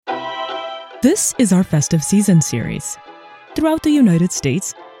This is our festive season series. Throughout the United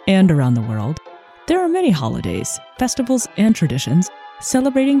States and around the world, there are many holidays, festivals, and traditions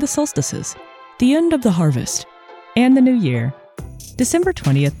celebrating the solstices, the end of the harvest, and the new year. December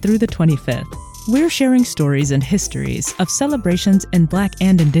 20th through the 25th, we're sharing stories and histories of celebrations in Black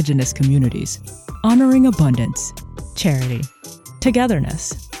and Indigenous communities, honoring abundance, charity,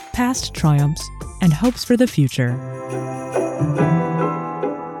 togetherness, past triumphs, and hopes for the future.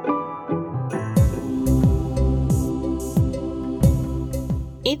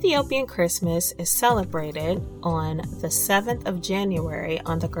 Ethiopian Christmas is celebrated on the 7th of January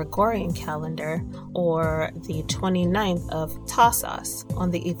on the Gregorian calendar, or the 29th of Tassas on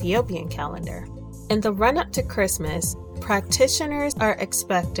the Ethiopian calendar. In the run-up to Christmas, practitioners are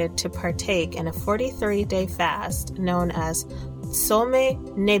expected to partake in a 43-day fast known as Some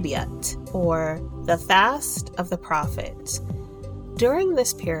Nebiat, or the Fast of the Prophets. During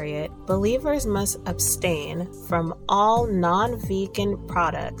this period, believers must abstain from all non-vegan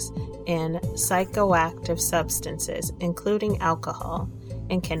products and psychoactive substances, including alcohol,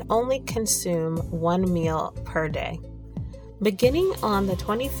 and can only consume one meal per day. Beginning on the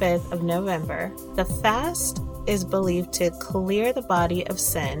 25th of November, the fast is believed to clear the body of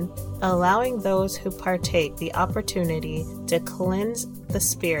sin, allowing those who partake the opportunity to cleanse the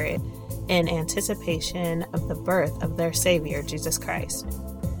spirit in anticipation of the birth of their Savior, Jesus Christ.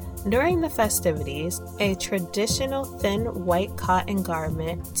 During the festivities, a traditional thin white cotton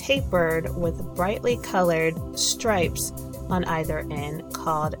garment tapered with brightly colored stripes on either end,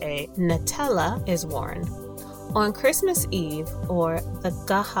 called a netela, is worn. On Christmas Eve, or the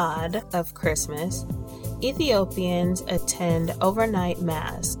Gahad of Christmas, Ethiopians attend overnight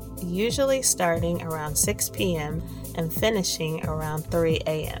mass, usually starting around 6 p.m. and finishing around 3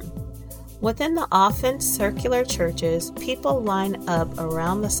 a.m. Within the often circular churches, people line up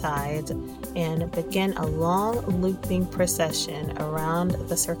around the sides and begin a long looping procession around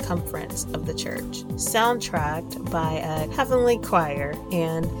the circumference of the church, soundtracked by a heavenly choir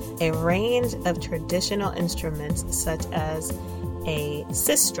and a range of traditional instruments such as a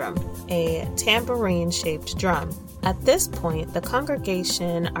sistrum, a tambourine-shaped drum. At this point, the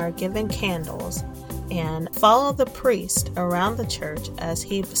congregation are given candles and follow the priest around the church as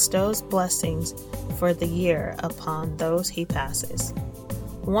he bestows blessings for the year upon those he passes.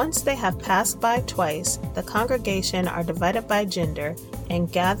 Once they have passed by twice, the congregation are divided by gender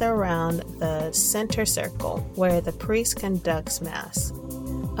and gather around the center circle where the priest conducts Mass.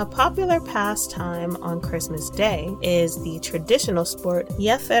 A popular pastime on Christmas Day is the traditional sport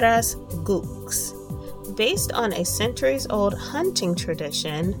Yeferas Gux. Based on a centuries-old hunting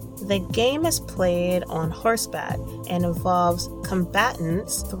tradition, the game is played on horseback and involves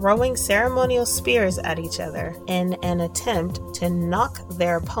combatants throwing ceremonial spears at each other in an attempt to knock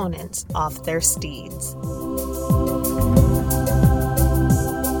their opponents off their steeds.